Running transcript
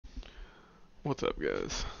What's up,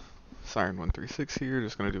 guys? Siren136 here,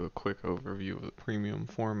 just going to do a quick overview of the premium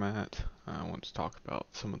format. I want to talk about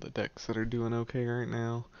some of the decks that are doing okay right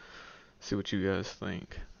now, see what you guys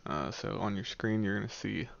think. So on your screen you're going to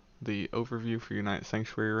see the overview for United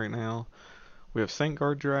Sanctuary right now. We have Saint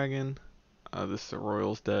Guard Dragon. This is a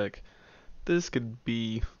Royals deck. This could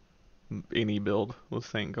be any build with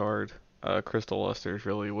Saint Guard. Crystal Luster is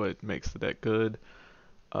really what makes the deck good.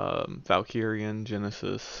 Valkyrian,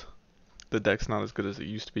 Genesis. The deck's not as good as it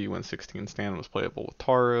used to be when 16 Stand was playable with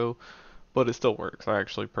Taro, but it still works. I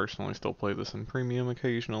actually personally still play this in Premium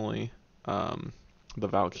occasionally. Um, the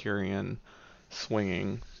Valkyrian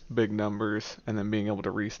swinging big numbers and then being able to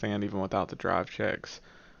restand even without the drive checks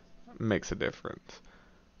makes a difference.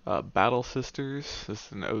 Battle Sisters, this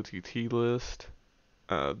is an OTT list.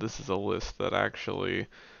 This is a list that actually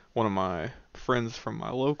one of my friends from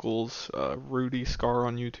my locals, Rudy Scar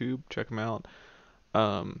on YouTube, check him out.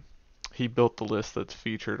 Um, he built the list that's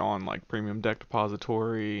featured on like Premium Deck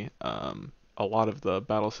Depository. A lot of the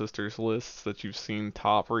Battle Sisters lists that you've seen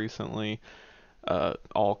top recently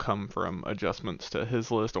all come from adjustments to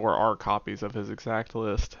his list or are copies of his exact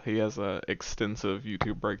list. He has a extensive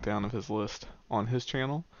YouTube breakdown of his list on his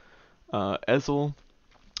channel. Ezel,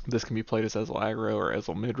 this can be played as Ezel aggro or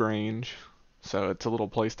Ezel mid-range, so it's a little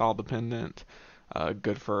playstyle dependent.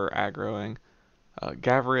 Good for aggroing.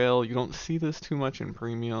 Gavriel, you don't see this too much in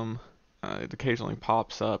Premium. It occasionally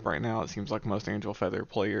pops up. Right now, it seems like most Angel Feather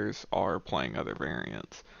players are playing other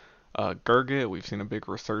variants. Gurgit, we've seen a big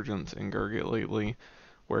resurgence in Gurgit lately,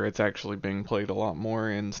 where it's actually being played a lot more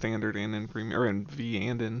in Standard and in Premium, or in V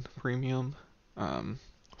and in Premium. Um,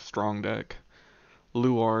 Strong deck.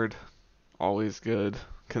 Luard, always good.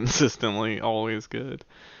 Consistently, always good.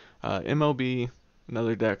 MLB,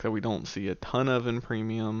 another deck that we don't see a ton of in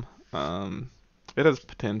Premium. It has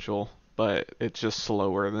potential, but it's just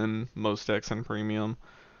slower than most decks in Premium.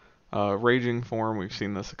 Raging Form, we've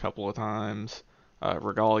seen this a couple of times.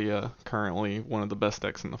 Regalia, currently one of the best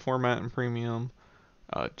decks in the format in Premium.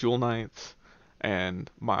 Jewel Knights,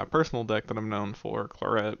 and my personal deck that I'm known for,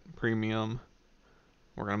 Claret Premium.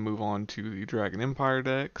 We're going to move on to the Dragon Empire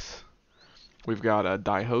decks. We've got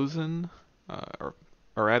Daihozen, or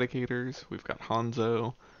Eradicators. We've got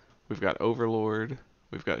Hanzo. We've got Overlord.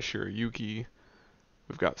 We've got Shirayuki.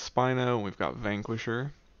 We've got Spino. We've got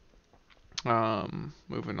Vanquisher.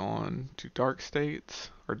 Moving on to Dark States,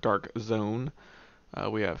 or Dark Zone.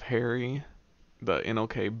 We have Harry, the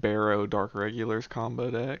NLK Barrow Dark Regulars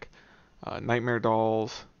combo deck, Nightmare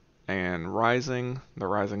Dolls, and Rising. The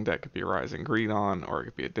Rising deck could be Rising Greedon, or it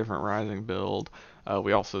could be a different Rising build.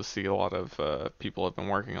 We also see a lot of people have been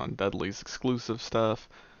working on Dudley's exclusive stuff.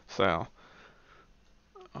 So,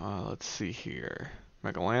 let's see here.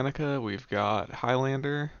 Megalanica, we've got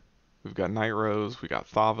Highlander, we've got Night Rose, we got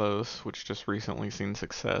Thavos, which just recently seen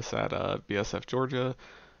success at BSF Georgia.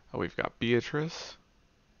 We've got Beatrice.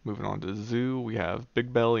 Moving on to Zoo, we have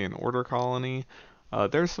Big Belly and Order Colony.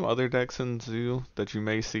 There's some other decks in Zoo that you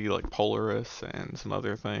may see, like Polaris and some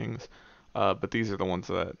other things, but these are the ones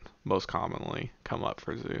that most commonly come up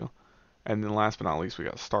for Zoo. And then last but not least, we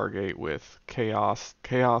got Stargate with Chaos,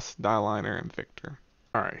 Dieliner, and Victor.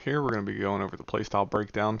 Alright, here we're going to be going over the playstyle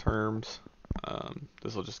breakdown terms.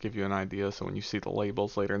 This will just give you an idea, so when you see the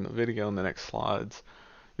labels later in the video in the next slides,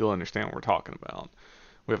 you'll understand what we're talking about.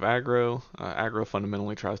 We have aggro. Aggro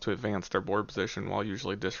fundamentally tries to advance their board position while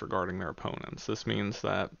usually disregarding their opponents. This means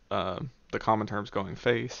that the common terms going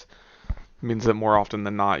face means that more often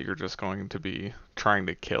than not you're just going to be trying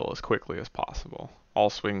to kill as quickly as possible. All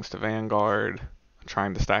swings to Vanguard,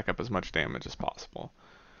 trying to stack up as much damage as possible.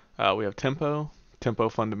 We have tempo. Tempo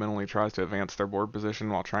fundamentally tries to advance their board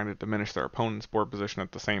position while trying to diminish their opponent's board position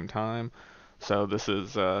at the same time. So this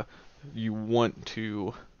is, you want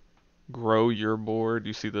to grow your board.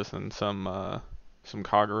 You see this in some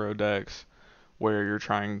Kagero decks where you're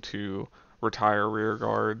trying to retire rear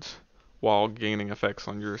guards while gaining effects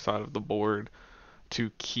on your side of the board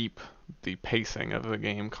to keep the pacing of the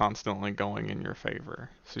game constantly going in your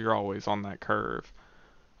favor. So you're always on that curve.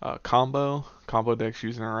 Combo decks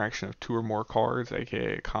use an interaction of two or more cards,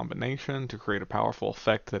 aka a combination, to create a powerful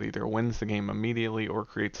effect that either wins the game immediately or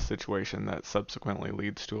creates a situation that subsequently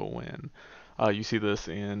leads to a win. You see this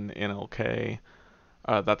in NLK.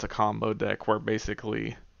 That's a combo deck where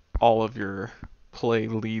basically all of your play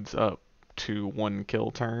leads up to one kill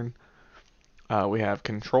turn. We have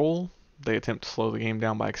Control. They attempt to slow the game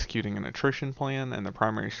down by executing an attrition plan, and the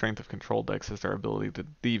primary strength of Control decks is their ability to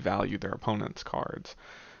devalue their opponent's cards.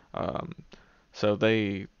 Um, so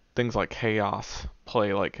things like Chaos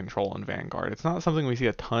play like Control in Vanguard. It's not something we see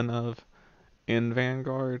a ton of in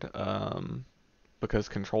Vanguard. because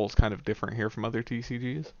control is kind of different here from other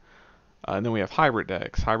TCGs. And then we have hybrid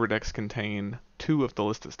decks. Hybrid decks contain two of the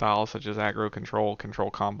listed styles, such as aggro control,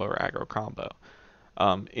 control combo, or aggro combo.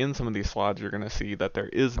 In some of these slides, you're going to see that there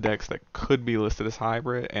is decks that could be listed as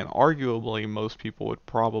hybrid, and arguably most people would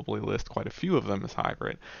probably list quite a few of them as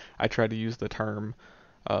hybrid. I try to use the term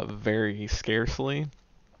very scarcely.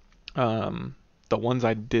 The ones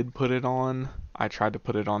I did put it on, I tried to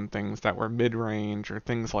put it on things that were mid-range or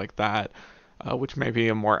things like that, which may be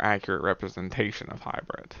a more accurate representation of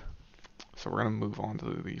hybrid. So we're going to move on to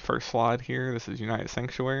the first slide here. This is United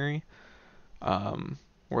Sanctuary.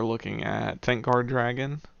 We're looking at Vanguard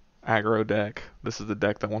Dragon, aggro deck. This is the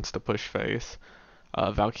deck that wants to push face.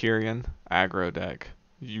 Valkyrian, aggro deck.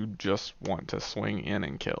 You just want to swing in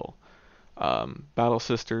and kill. Battle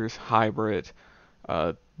Sisters, hybrid.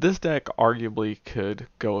 This deck arguably could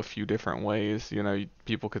go a few different ways. You know,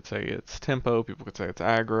 people could say it's tempo, people could say it's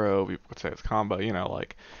aggro, people could say it's combo. You know,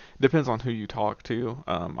 like, depends on who you talk to.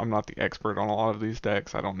 I'm not the expert on a lot of these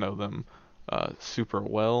decks. I don't know them super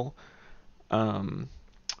well.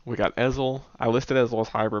 We got Ezel. I listed Ezel as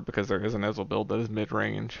hybrid because there is an Ezel build that is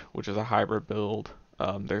mid-range, which is a hybrid build.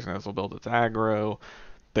 There's an Ezel build that's aggro.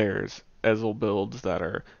 There's Ezel builds that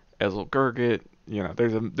are Ezel Gurgit. You know,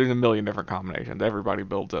 there's a million different combinations. Everybody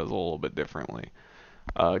builds Ezel a little bit differently.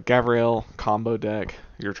 Gavriel, combo deck.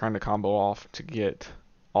 You're trying to combo off to get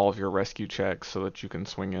all of your rescue checks so that you can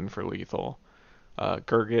swing in for lethal.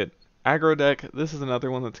 Gurgit, aggro deck. This is another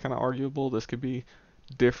one that's kind of arguable. This could be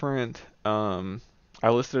different. I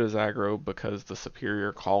listed it as aggro because the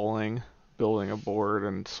superior calling, building a board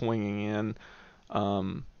and swinging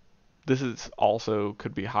in. This is also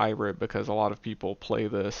could be hybrid because a lot of people play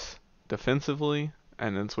this defensively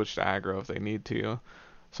and then switch to aggro if they need to.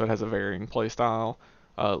 So it has a varying play style.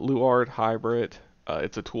 Luard, hybrid.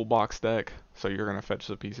 It's a toolbox deck, so you're going to fetch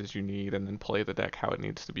the pieces you need and then play the deck how it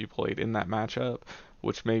needs to be played in that matchup,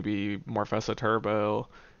 which may be Morfessa Turbo.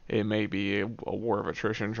 It may be a war of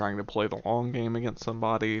attrition trying to play the long game against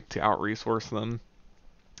somebody to out-resource them.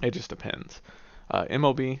 It just depends.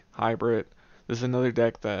 MOB, hybrid. This is another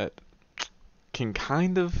deck that can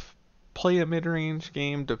kind of play a mid-range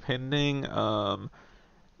game depending.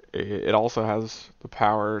 It also has the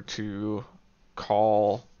power to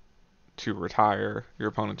call to retire your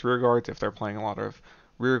opponent's rear guards if they're playing a lot of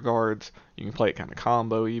rear guards. You can play it kind of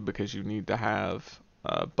combo-y because you need to have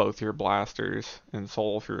both your blasters and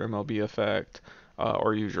soul for your MLB effect,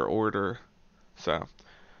 or use your order. So,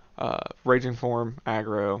 Raging Form,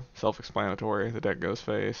 aggro, self-explanatory, the deck goes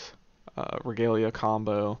face. Regalia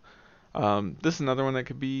combo. This is another one that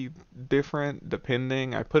could be different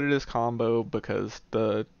depending. I put it as combo because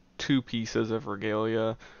the two pieces of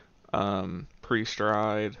Regalia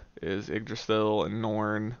pre-stride is Yggdrasil and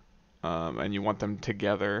Norn, and you want them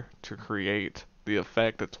together to create the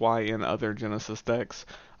effect. That's why in other Genesis decks,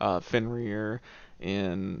 Fenrir,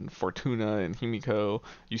 in Fortuna, and Himiko,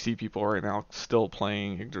 you see people right now still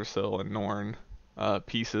playing Yggdrasil and Norn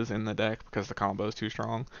pieces in the deck because the combo is too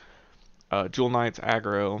strong. Jewel Knights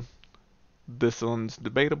aggro. This one's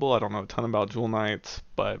debatable. I don't know a ton about Jewel Knights,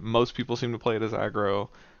 but most people seem to play it as aggro.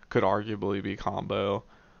 Could arguably be combo.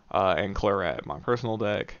 And Claret, my personal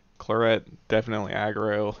deck. Claret, definitely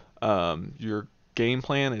aggro. Your game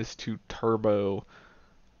plan is to turbo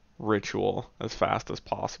Ritual as fast as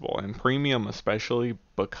possible, and Premium especially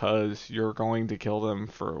because you're going to kill them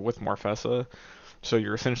with Morfessa. So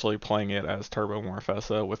you're essentially playing it as Turbo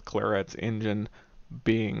Morfessa with Claret's engine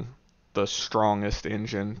being the strongest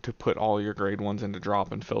engine to put all your grade 1s into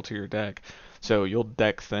drop and filter your deck. So you'll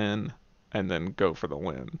deck thin and then go for the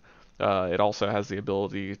win. It also has the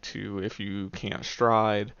ability to, if you can't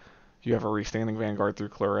stride, you have a restanding Vanguard through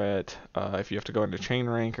Claret. If you have to go into Chain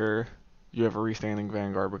Ranker, you have a restanding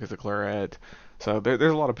Vanguard because of Claret. So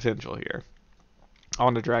there's a lot of potential here.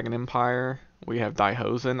 On to Dragon Empire, we have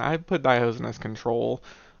Daihosen. I put Daihosen as control.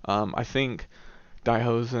 I think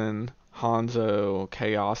Daihosen, Hanzo,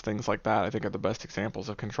 Chaos, things like that, I think are the best examples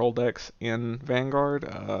of control decks in Vanguard.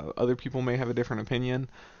 Other people may have a different opinion,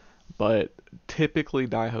 but typically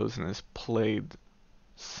Daihosen is played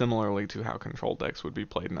similarly to how control decks would be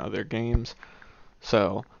played in other games.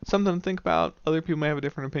 So, something to think about. Other people may have a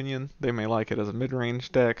different opinion. They may like it as a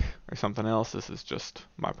mid-range deck or something else. This is just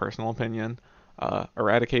my personal opinion.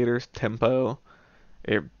 Eradicators, tempo.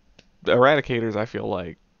 Eradicators, I feel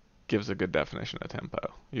like, gives a good definition of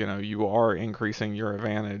tempo. You know, you are increasing your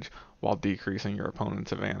advantage while decreasing your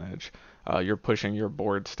opponent's advantage. You're pushing your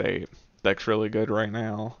board state. Deck's really good right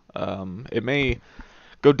now. It may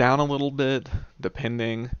go down a little bit,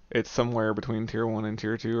 depending. It's somewhere between tier 1 and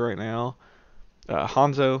tier 2 right now.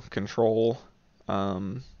 Hanzo, control.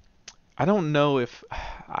 I I don't know if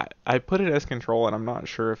I put it as control, and I'm not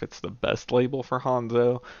sure if it's the best label for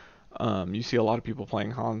Hanzo. You see a lot of people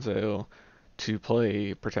playing Hanzo to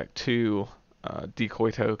play Protect 2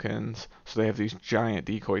 decoy tokens, so they have these giant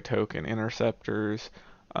decoy token interceptors,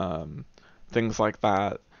 um, things like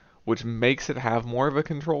that, which makes it have more of a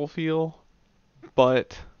control feel,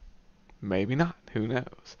 but maybe not. Who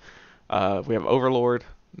knows? We have Overlord,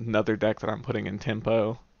 another deck that I'm putting in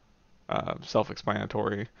tempo,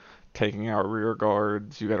 self-explanatory. Taking out rear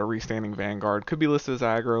guards, you got a restanding Vanguard, could be listed as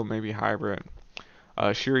aggro, maybe hybrid.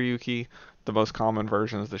 Shiryuki, the most common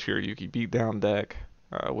version is the Shiryuki beatdown deck,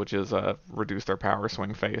 which is a reduce their power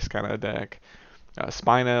swing face kind of deck.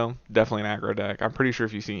 Spino, definitely an aggro deck. I'm pretty sure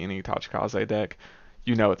if you see any Tachikaze deck,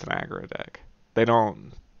 you know it's an aggro deck. They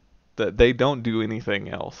don't they don't do anything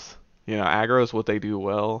else. Aggro is what they do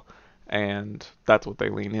well, and that's what they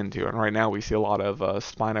lean into. And right now we see a lot of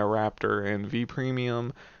Spino Raptor in V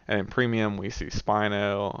Premium, and in Premium we see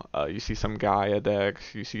Spino. You see some Gaia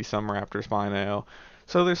decks, you see some Raptor Spino.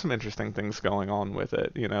 So there's some interesting things going on with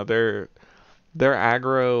it. They're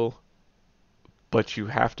aggro, but you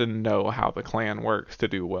have to know how the clan works to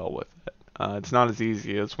do well with it. It's not as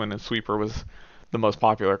easy as when a sweeper was the most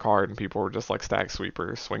popular card and people were just like stack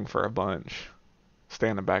sweepers, swing for a bunch,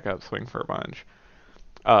 standing back up, swing for a bunch.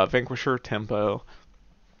 Vanquisher Tempo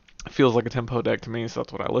feels like a tempo deck to me, so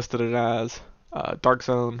that's what I listed it as. Dark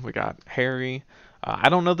Zone, we got Harry. I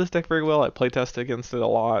don't know this deck very well. I playtested against it a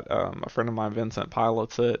lot. A friend of mine, Vincent,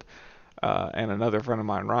 pilots it, and another friend of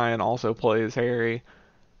mine, Ryan, also plays Harry.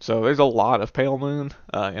 So there's a lot of Pale Moon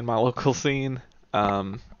in my local scene.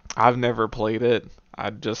 I've never played it.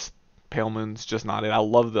 Pale Moon's just not it. I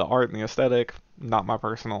love the art and the aesthetic, not my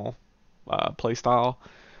personal play style.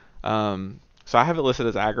 So I have it listed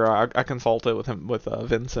as aggro. I consulted with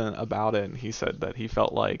Vincent about it, and he said that he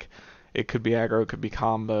felt like it could be aggro, it could be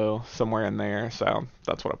combo, somewhere in there. So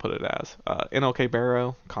that's what I put it as. NLK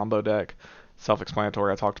Barrow combo deck,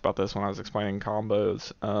 self-explanatory. I talked about this when I was explaining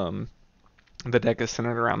combos. The deck is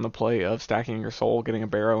centered around the play of stacking your soul, getting a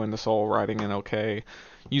Barrow into soul, riding NLK,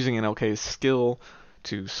 using NLK's skill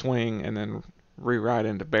to swing, and then rewrite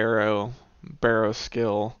into Barrow. Barrow's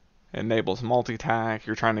skill enables multi-tack.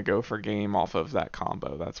 You're trying to go for game off of that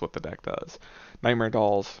combo. That's what the deck does. Nightmare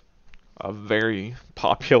Dolls, a very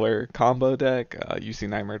popular combo deck. You see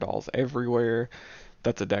Nightmare Dolls everywhere.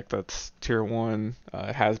 That's a deck that's tier 1.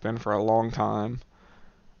 It has been for a long time.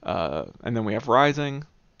 And then we have Rising,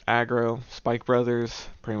 aggro, Spike Brothers.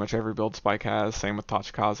 Pretty much every build Spike has. Same with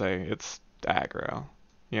Tachikaze. It's aggro.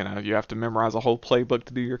 You have to memorize a whole playbook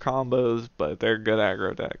to do your combos, but they're good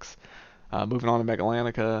aggro decks. Moving on to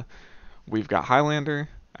Megalanica, we've got Highlander,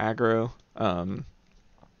 aggro.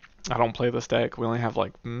 I don't play this deck. We only have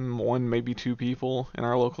like one, maybe two people in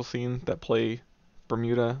our local scene that play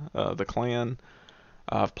Bermuda, the clan.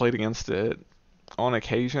 I've played against it on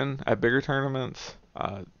occasion at bigger tournaments.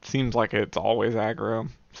 Seems like it's always aggro.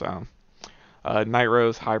 So, Night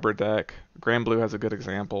Rose, hybrid deck. Grand Blue has a good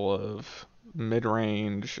example of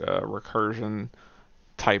mid-range recursion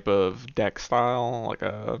type of deck style, like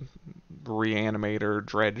a reanimator,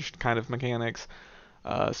 dredged kind of mechanics.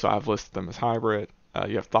 So I've listed them as hybrid.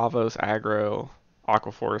 You have Thavos, aggro,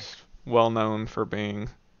 Aquaforce, well known for being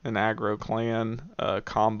an aggro clan,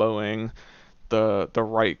 comboing the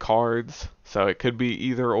right cards. So it could be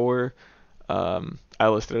either or. I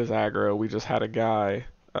listed it as aggro. We just had a guy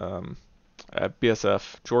at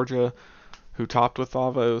BSF Georgia who topped with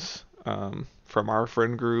Thavos from our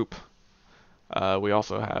friend group. We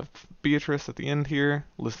also have Beatrice at the end here,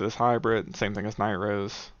 listed as hybrid, same thing as Night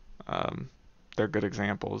Rose. They're good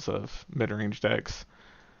examples of mid-range decks.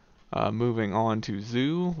 Moving on to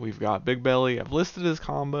Zoo, we've got Big Belly. I've listed as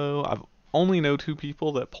combo. I've only know two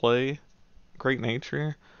people that play Great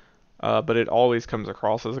Nature, but it always comes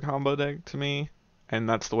across as a combo deck to me, and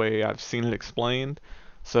that's the way I've seen it explained.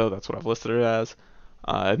 So that's what I've listed it as.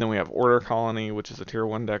 And then we have Order Colony, which is a tier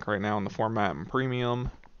 1 deck right now in the format and premium.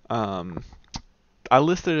 I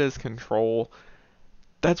listed it as control.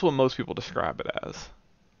 That's what most people describe it as.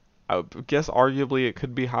 I would guess arguably it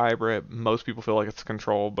could be hybrid. Most people feel like it's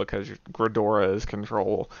control because Gridora is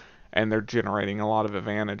control, and they're generating a lot of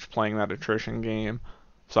advantage playing that attrition game.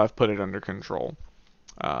 So I've put it under control.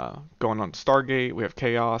 Going on to Stargate, we have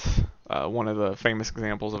Chaos, one of the famous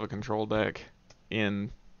examples of a control deck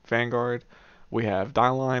in Vanguard. We have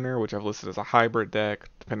Dieliner, which I've listed as a hybrid deck.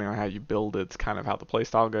 Depending on how you build it, it's kind of how the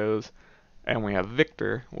playstyle goes. And we have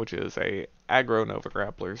Victor, which is a aggro Nova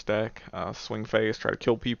Grapplers deck. Swing face, try to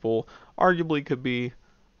kill people. Arguably could be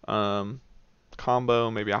combo,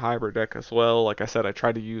 maybe a hybrid deck as well. Like I said, I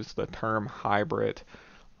tried to use the term hybrid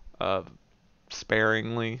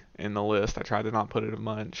sparingly in the list. I tried to not put it a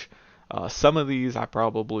bunch. Some of these I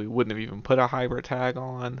probably wouldn't have even put a hybrid tag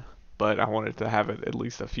on, but I wanted to have it at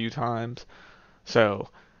least a few times. So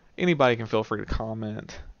anybody can feel free to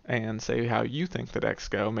comment and say how you think the decks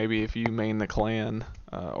go. Maybe if you main the clan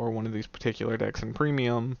or one of these particular decks in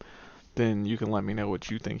premium, then you can let me know what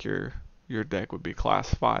you think your deck would be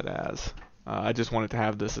classified as. I just wanted to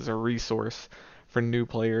have this as a resource for new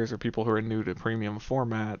players or people who are new to premium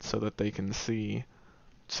formats so that they can see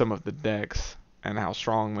some of the decks and how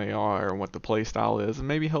strong they are and what the playstyle is, and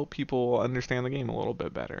maybe help people understand the game a little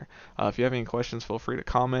bit better. If you have any questions, feel free to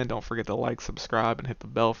comment. Don't forget to like, subscribe, and hit the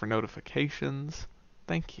bell for notifications.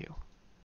 Thank you.